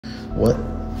What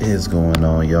is going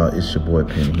on, y'all? It's your boy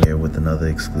Penn here with another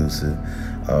exclusive.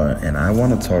 And I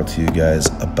want to talk to you guys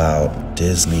about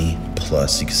Disney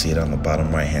Plus. You can see it on the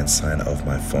bottom right-hand side of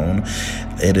my phone.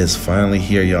 It is finally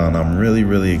here, y'all, and I'm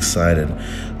really excited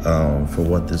for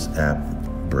what this app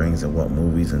brings and what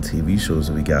movies and TV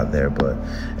shows we got there. But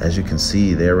as you can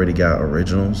see, they already got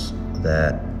originals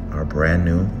that are brand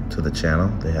new to the channel.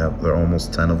 There are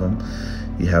almost 10 of them.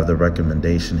 You have the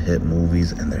recommendation hit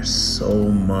movies, and there's so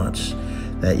much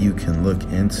that you can look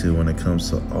into when it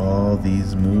comes to all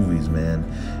these movies, man.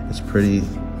 It's pretty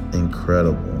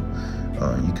incredible.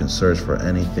 You can search for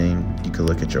anything. You can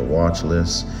look at your watch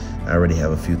list. I already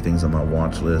have a few things on my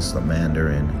watch list: The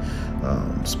Mandarin,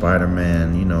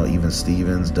 Spider-Man, you know, even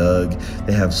Stevens, Doug.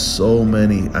 They have so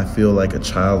many. I feel like a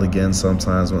child again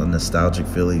sometimes when the nostalgic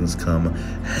feelings come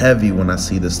heavy when I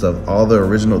see this stuff. All the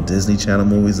original Disney Channel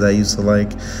movies that I used to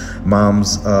like.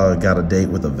 Mom's Got a Date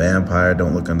with a Vampire,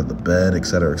 Don't Look Under the Bed,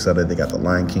 etc., etc. They got The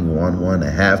Lion King 1, I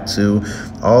Have To,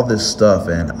 all this stuff,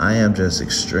 and I am just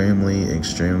extremely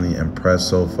impressed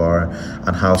so far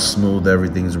on how smooth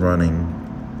everything's running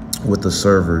with the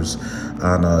servers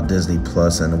on Disney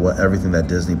Plus and everything that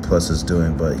Disney Plus is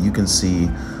doing. But you can see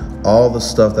all the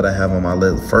stuff that I have on my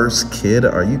list. First Kid,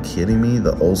 are you kidding me?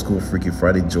 The Old School Freaky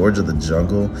Friday, George of the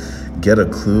Jungle, Get a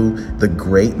Clue, The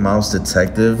Great Mouse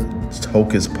Detective,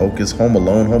 Hocus Pocus, Home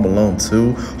Alone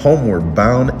 2, Homeward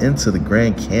Bound, Into the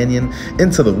Grand Canyon,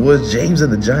 Into the Woods, James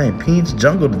and the Giant Peach,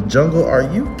 Jungle to Jungle. Are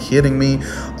you kidding me?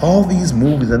 All these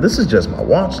movies, and this is just my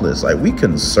watch list. Like, we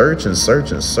can search and search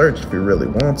if we really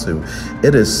want to.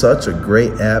 It is such a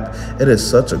great app. It is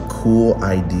such a cool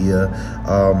idea,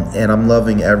 and I'm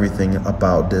loving everything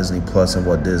about Disney Plus and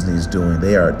what Disney's doing.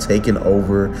 They are taking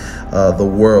over the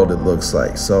world, it looks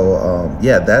like. So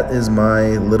yeah, that is my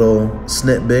little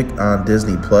snippet on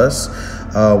Disney Plus.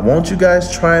 Won't you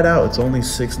guys try it out? It's only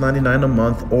 $6.99 a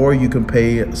month, or you can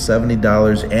pay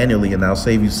 $70 annually, and I'll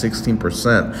save you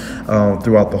 16%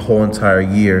 throughout the whole entire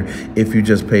year if you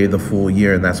just pay the full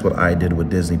year, and that's what I did with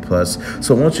Disney Plus.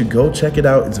 So once you go check it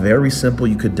out, it's very simple.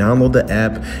 You could download the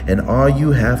app, and all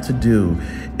you have to do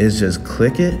is just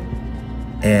click it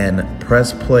and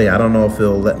press play. I don't know if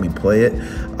it'll let me play it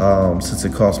since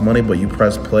it costs money, but you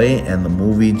press play and the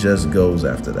movie just goes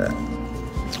after that.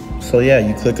 So yeah,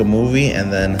 you click a movie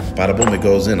and then bada boom, it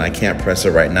goes in. I can't press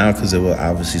it right now because it will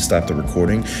obviously stop the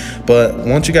recording. But why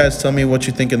don't you guys tell me what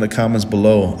you think in the comments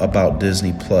below about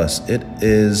Disney Plus. It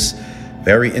is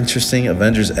very interesting.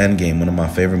 Avengers Endgame, one of my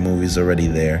favorite movies, already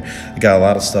there. I got a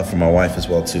lot of stuff for my wife as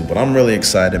well too, but I'm really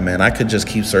excited, man. I could just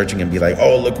keep searching and be like,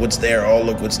 oh, look what's there, oh,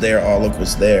 look what's there, oh, look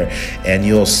what's there, and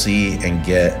you'll see and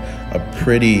get a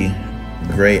pretty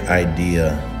great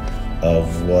idea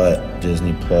of what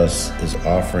Disney Plus is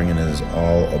offering and is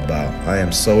all about. I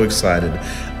am so excited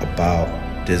about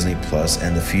Disney Plus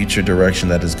and the future direction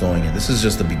that is going in. This is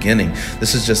just the beginning.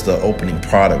 This is just the opening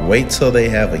product. Wait till they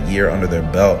have a year under their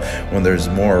belt when there's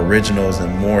more originals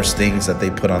and more things that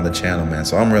they put on the channel, man.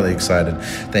 So I'm really excited.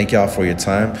 Thank y'all for your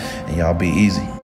time, and y'all be easy.